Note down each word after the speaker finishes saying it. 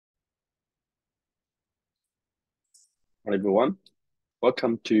Hello everyone,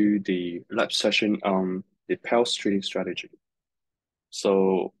 welcome to the lab session on the pairs trading strategy.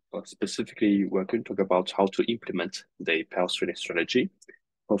 Specifically, we're going to talk about how to implement the pairs trading strategy,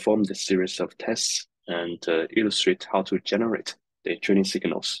 perform the series of tests, and illustrate how to generate the trading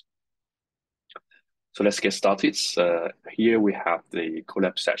signals. So let's get started. Here we have the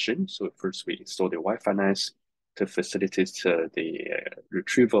collab session. So first we install the Wi-Fi NAS to facilitate the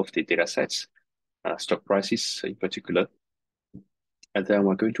retrieval of the data sets, stock prices in particular. And then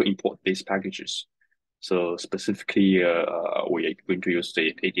we're going to import these packages. So specifically, we are going to use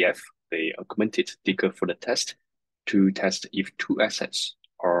the ADF, the augmented ticker for the test, to test if two assets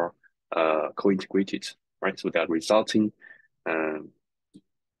are co-integrated, right? So that resulting um,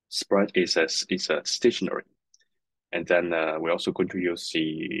 spread is a stationary. And then we're also going to use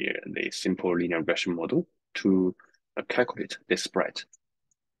the simple linear regression model to calculate the spread.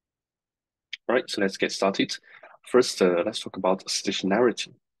 All right, so let's get started. First, let's talk about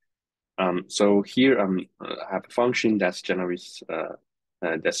stationarity. So here I have a function that generates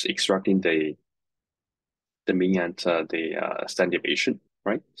that's extracting the mean and the standard deviation,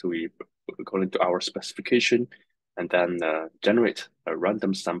 right? So we according to our specification, and then generate a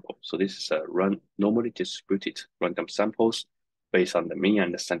random sample. So this is a normally distributed random samples based on the mean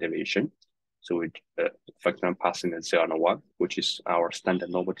and the standard deviation. So we, for example, passing the 0 and 1, which is our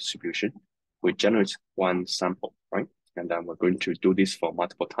standard normal distribution, we generate one sample, right? And then we're going to do this for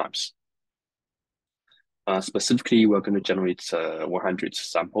multiple times. Specifically, we're going to generate 100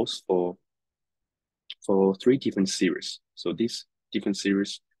 samples for three different series. So these different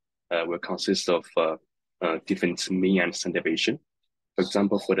series will consist of different mean and standard deviation. For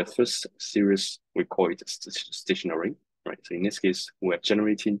example, for the first series, we call it stationary, right? So in this case, we're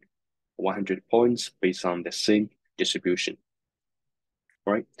generating 100 points based on the same distribution,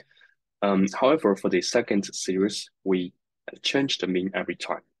 right? However, for the second series, we change the mean every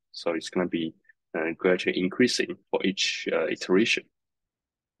time. So it's going to be gradually increasing for each iteration.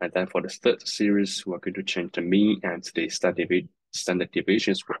 And then for the third series, we're going to change the mean and the standard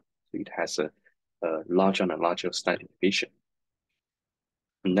deviation square. So it has a larger and a larger standard deviation.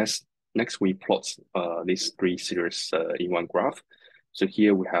 And next we plot these three series in one graph. So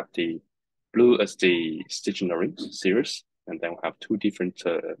here we have the blue as the stationary series, and then we have two different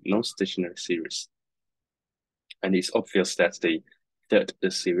non-stationary series. And it's obvious that the third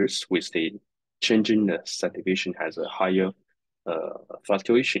series with the changing the standard deviation has a higher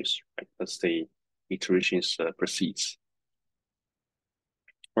fluctuations, right, as the iterations proceeds.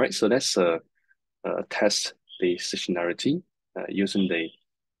 All right, so let's test the stationarity using the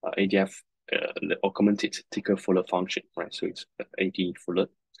ADF, the augmented ticker Fuller function, right? So it's AD Fuller.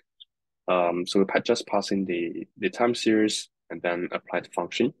 So we just pass in the time series and then apply the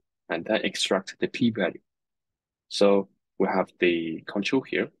function and then extract the p-value. So we have the control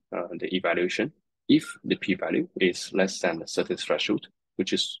here, the evaluation. If the p-value is less than a certain threshold,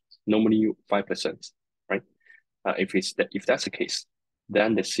 which is normally 5%, right? If that's the case,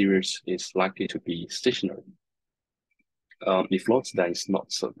 then the series is likely to be stationary. If not, then it's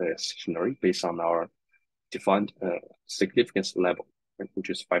not so stationary based on our defined significance level, right, which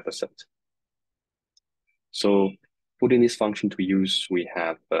is 5%. So putting this function to use, we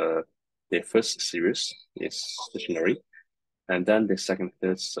have the first series is stationary, and then the second,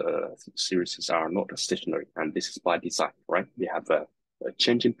 third series are not stationary, and this is by design, right? We have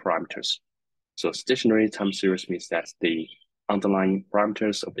changing parameters. So stationary time series means that the underlying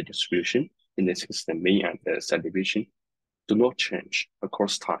parameters of the distribution, in this case the mean and the standard deviation, do not change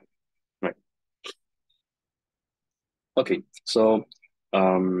across time, right? Okay, so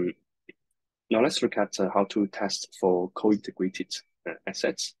now let's look at how to test for co-integrated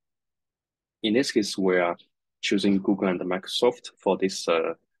assets. In this case, we are choosing Google and Microsoft for this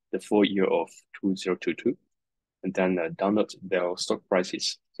the full year of 2022, and then download their stock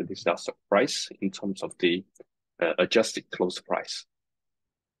prices. So this is our stock price in terms of the adjusted close price.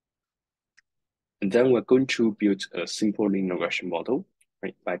 And then we're going to build a simple linear regression model,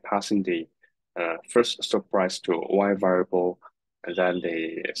 right, by passing the first stock price to Y variable, and then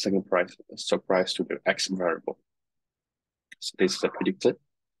the second stock price to the X variable. So this is a predictor.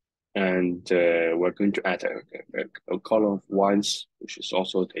 And we're going to add a column of ones, which is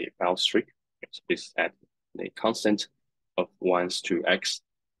also the bound streak. So this add the constant of ones to X,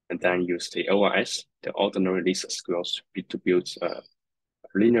 and then use the ORS, the ordinary least squares, to build a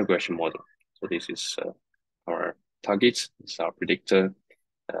linear regression model. So this is our target. This is our predictor.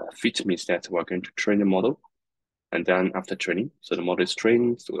 Fit means that we're going to train the model, and then after training, so the model is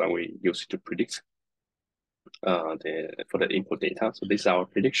trained, so that we use it to predict for the input data. So these are our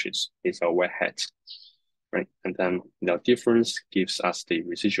predictions. These are wet hats. right? And then the difference gives us the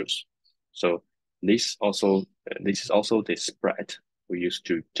residuals. So this is also the spread we use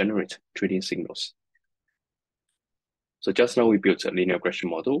to generate trading signals. So just now we built a linear regression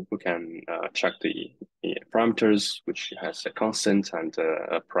model. We can check the parameters, which has a constant and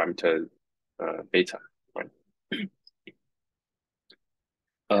a parameter beta, right?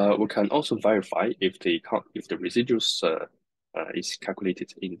 We can also verify if the residuals is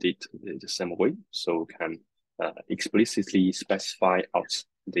calculated indeed the same way. So we can explicitly specify out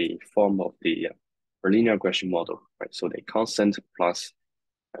the form of the linear regression model, right? So the constant plus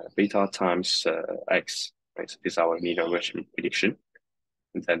beta times x, right? So this is our linear regression prediction.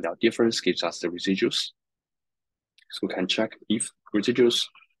 And then the difference gives us the residuals. So we can check if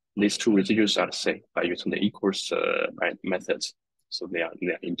these two residuals are the same by using the equals methods. So they are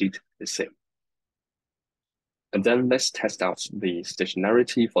indeed the same. And then let's test out the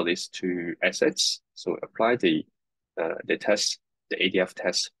stationarity for these two assets. So apply the test, the ADF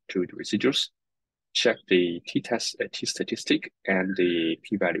test to the residuals, check the t statistic and the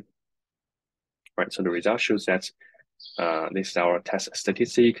p-value. Right, so the result shows that this is our test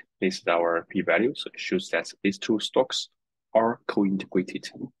statistic, this is our p-value. So it shows that these two stocks are co-integrated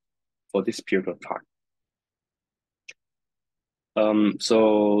for this period of time.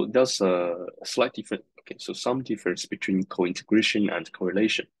 So there's a slight difference. Okay, so some difference between co-integration and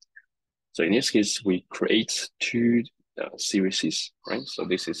correlation. So in this case, we create two series, right? So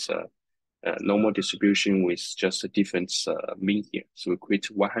this is a normal distribution with just a different mean here. So we create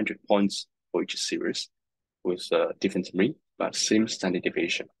 100 points for each series with a different mean, but same standard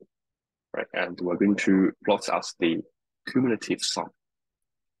deviation, right? And we're going to plot out the cumulative sum.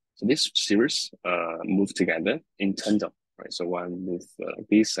 So this series move together in tandem, right? So one move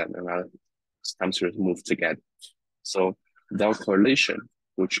this and another time series move together. So their correlation,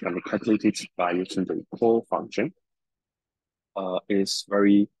 which can be calculated by using the core function, is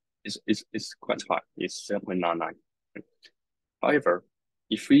quite high. It's 0.99. However,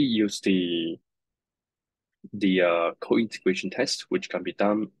 if we use the co-integration test, which can be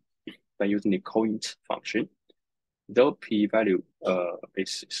done by using the coint function, the p-value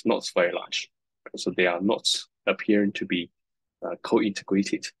is not very large. So they are not appearing to be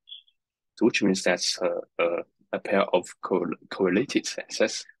co-integrated, which means that a pair of correlated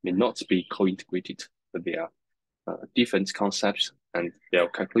assets may not be co-integrated, but they are different concepts and their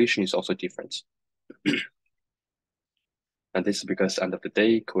calculation is also different. And this is because at the end of the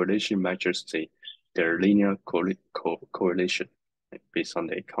day, correlation measures their linear correlation based on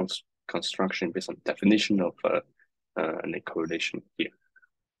the construction, based on the definition of the correlation here.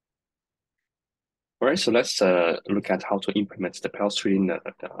 All right, so let's look at how to implement the Pell trading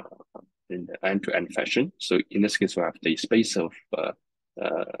in the end-to-end fashion. So in this case, we have the space of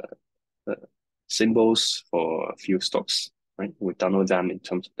symbols for a few stocks, right? We download them in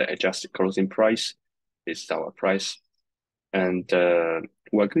terms of the adjusted closing price. This is our price. And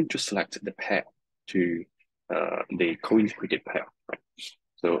we're going to select the pair to the co-integrated pair, right?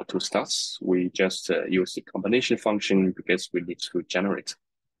 So to start, we just use the combination function because we need to generate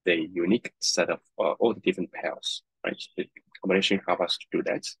the unique set of all the different pairs, right? The combination helps us to do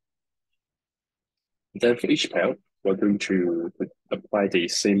that. Then for each pair, we're going to apply the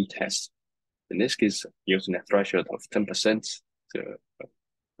same test. In this case, using a threshold of 10% to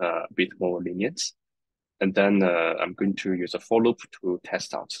a bit more lenient. And then I'm going to use a for loop to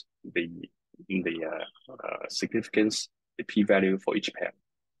test out the significance, the p-value for each pair.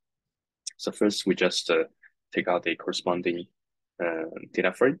 So first, we just take out the corresponding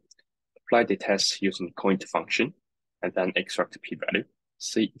data frame, apply the test using coint function, and then extract the p-value,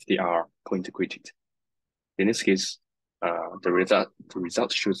 see if they are co-integrated. In this case, the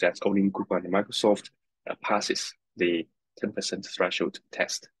result shows that only Google and Microsoft passes the 10% threshold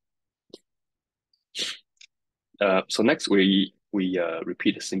test. So next we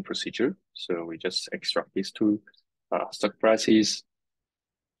repeat the same procedure. So we just extract these two stock prices,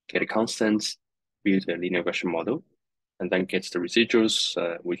 get a constant, build a linear regression model, and then get the residuals,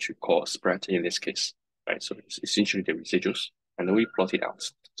 which we call spread in this case, right? So it's essentially the residuals, and then we plot it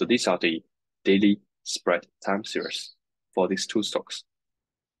out. So these are the daily spread time series for these two stocks.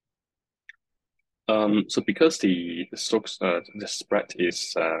 So because the stocks the spread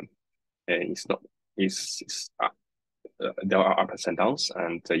is not there are ups and downs,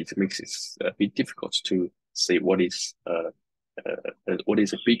 and it makes it a bit difficult to say what is a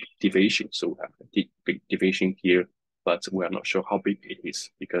big deviation. So we have a big deviation here, but we are not sure how big it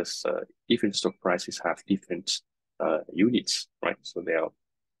is because different stock prices have different units, right? So their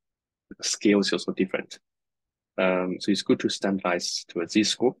scale is also different. So it's good to standardize to a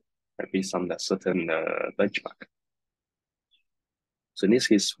z-score, based on a certain benchmark. So in this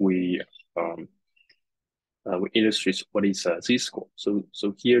case, we illustrate what is a z-score. So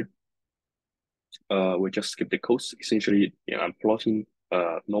here we just skip the codes. Essentially, I'm plotting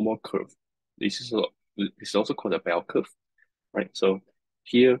a normal curve. This is also called a bell curve, right? So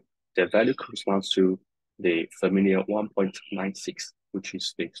here the value corresponds to the familiar 1.96, which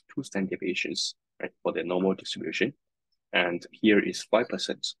is the two standard deviations, right, for the normal distribution. And here is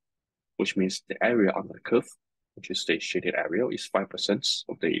 5%, which means the area on the curve, which is the shaded area, is 5%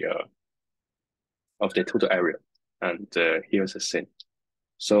 of the total area. And here's the same.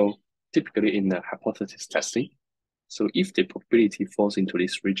 So typically in the hypothesis testing, so if the probability falls into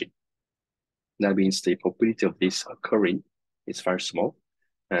this region, that means the probability of this occurring is very small.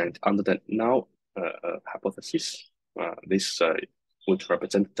 And under the null hypothesis, this would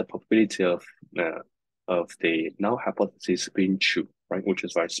represent the probability of the null hypothesis being true, right, which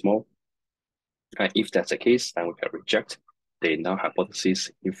is very small. And if that's the case, then we can reject the null hypothesis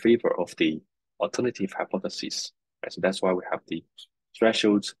in favor of the alternative hypothesis. Right? So that's why we have the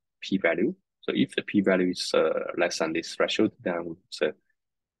threshold p-value. So if the p-value is less than this threshold, then we would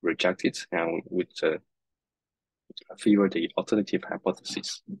reject it and we would favor the alternative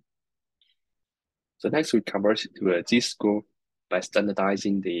hypothesis. So next we convert it to a z-score by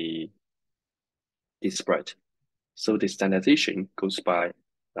standardizing the spread. So the standardization goes by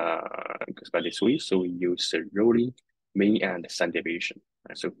this way. So we use the rolling mean and standard deviation.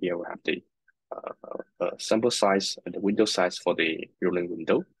 And so here we have the sample size and the window size for the rolling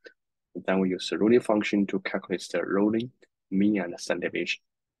window. And then we use the rolling function to calculate the rolling mean and standard deviation.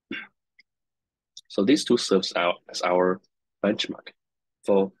 So these two serves out as our benchmark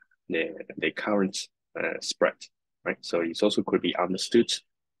for the current spread, right? So it also could be understood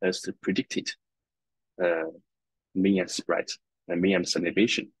as the predicted mean and spread, the mean and standard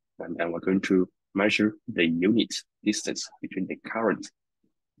deviation. And then we're going to measure the unit distance between the current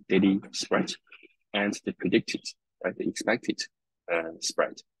daily spread and the predicted, right, the expected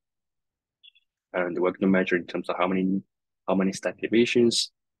spread. And we're going to measure in terms of how many standard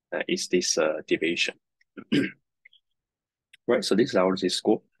deviations is this deviation. Right, so this is our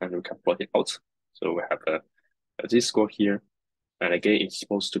z-score, and we can plot it out. So we have a z-score here, and again, it's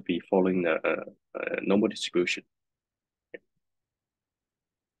supposed to be following a normal distribution.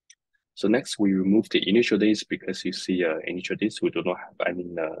 So next, we remove the initial days because you see initial days, we do not have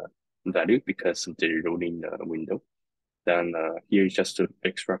any value because of the rolling window. Then here is just to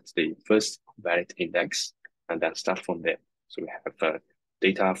extract the first valid index and then start from there. So we have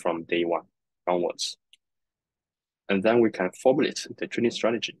data from day one onwards. And then we can formulate the training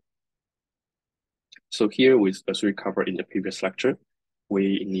strategy. So here, as we covered in the previous lecture,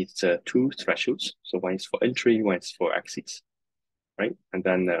 we need two thresholds. So one is for entry, one is for exit, right? And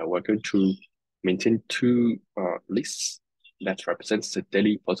then we're going to maintain two lists that represents the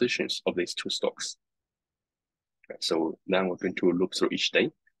daily positions of these two stocks. So then we're going to look through each day.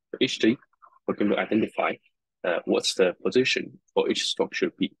 For each day, we're going to identify what's the position for each stock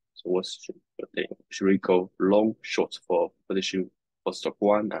should be. So should we go long, short for position for stock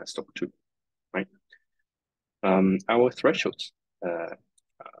one and stock two, right? Our thresholds,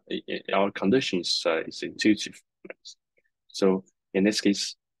 our conditions is intuitive. So in this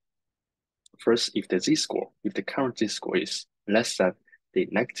case, first, if the current z-score is less than the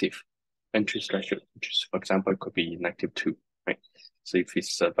negative entry threshold, which is, for example, it could be -2, right? So if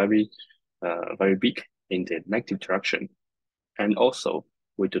it's very big in the negative direction, and also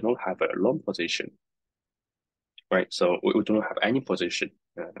we do not have a long position, right? So we do not have any position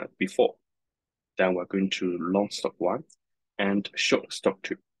before, then we're going to long stock one and short stock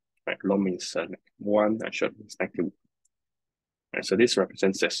two, right? Long means one and short means -1. Right, so this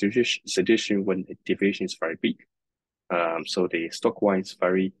represents the situation when the deviation is very big. So the stock one is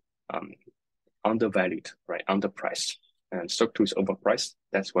very undervalued, right? Underpriced, and stock two is overpriced.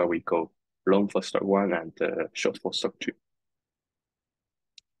 That's why we go long for stock one and short for stock two.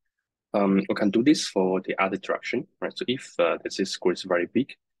 We can do this for the other direction, right? So if the z-score is very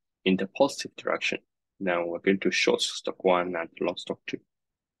big in the positive direction, now we're going to short stock one and long stock two.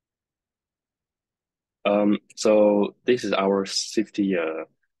 So this is our safety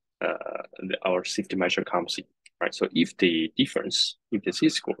measure composite, right? So if the difference, if the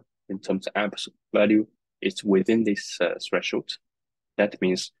z-score in terms of absolute value is within this threshold, that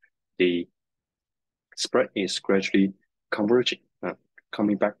means the spread is gradually converging,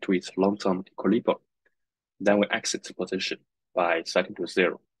 coming back to its long-term equilibrium. Then we exit the position by setting to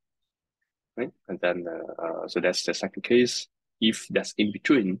 0, right? And then, so that's the second case. If that's in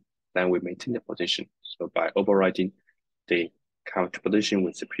between, then we maintain the position. So by overriding the count position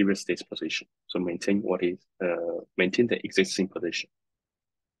with the previous day's position. So maintain maintain the existing position.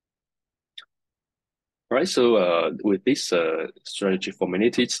 Right. So with this strategy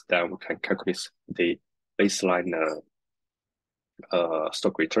formulated, then we can calculate the baseline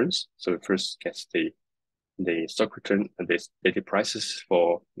stock returns. So we first get the stock return, the daily prices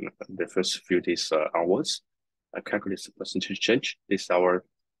for the first few days onwards. Calculate the percentage change. This is our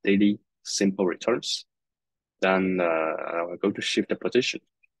daily simple returns. Then we're going to shift the position.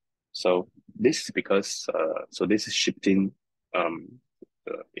 So this is because so this is shifting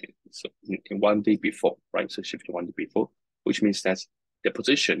so in 1 day before, right? So shifting 1 day before, which means that the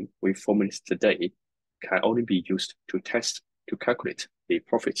position we formulate today can only be used to calculate the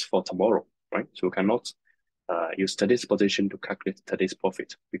profits for tomorrow, right? So we cannot use today's position to calculate today's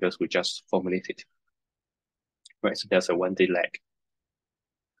profit because we just formulated, right? So there's a 1 day lag.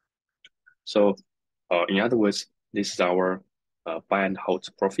 So in other words, this is our buy and hold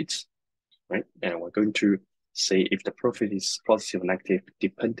profits, right? And we're going to say if the profit is positive or negative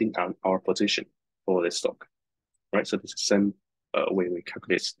depending on our position for the stock, right? So this is the same way we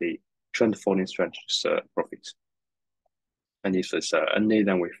calculate the trend following strategy's profits. And if it's NA,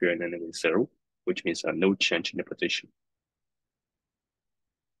 then we fill NA with 0, which means no change in the position.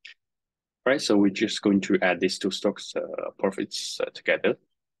 Right, so we're just going to add these two stocks profits together.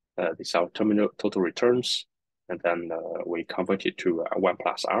 These are our terminal total returns, and then we convert it to 1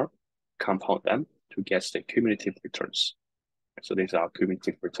 plus R, compound them to get the cumulative returns. So these are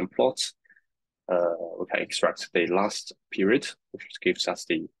cumulative return plots. We can extract the last period, which gives us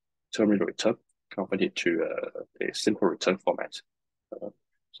the terminal return, convert it to the simple return format.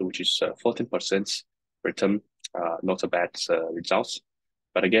 So which is 14% return, not a bad results.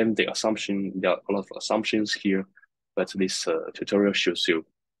 But again, there are a lot of assumptions here, but this tutorial shows you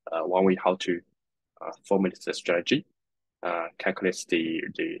one way how to formulate the strategy, calculate the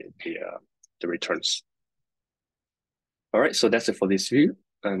returns. All right, so that's it for this video,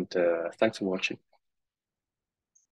 and thanks for watching.